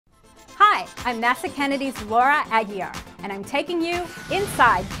Hi, I'm NASA Kennedy's Laura Aguiar, and I'm taking you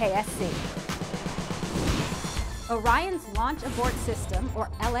inside KSC. Orion's Launch Abort System, or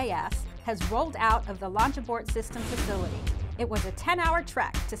LAS, has rolled out of the Launch Abort System facility. It was a 10-hour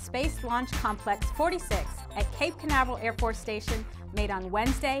trek to Space Launch Complex 46 at Cape Canaveral Air Force Station, made on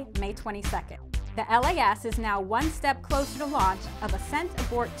Wednesday, May 22nd. The LAS is now one step closer to launch of Ascent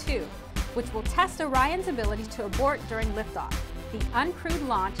Abort-2, which will test Orion's ability to abort during liftoff. The uncrewed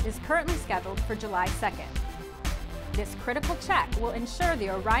launch is currently scheduled for July 2nd. This critical check will ensure the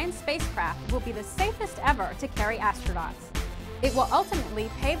Orion spacecraft will be the safest ever to carry astronauts. It will ultimately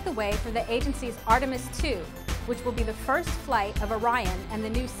pave the way for the agency's Artemis II, which will be the first flight of Orion and the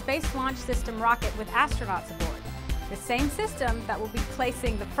new Space Launch System rocket with astronauts aboard. The same system that will be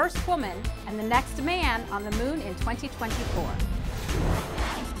placing the first woman and the next man on the moon in 2024.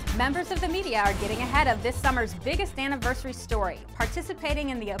 Members of the media are getting ahead of this summer's biggest anniversary story, participating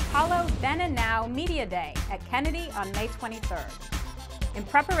in the Apollo Then and Now Media Day at Kennedy on May 23rd. In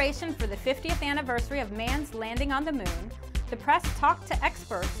preparation for the 50th anniversary of man's landing on the moon, the press talked to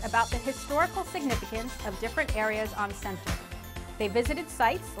experts about the historical significance of different areas on center. They visited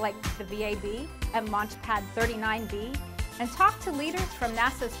sites like the VAB and Launchpad 39B and talked to leaders from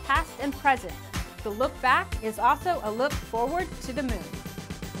NASA's past and present. The look back is also a look forward to the moon.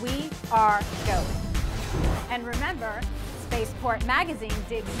 We are going. And remember, Spaceport Magazine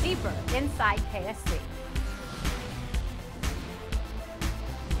digs deeper inside KSC.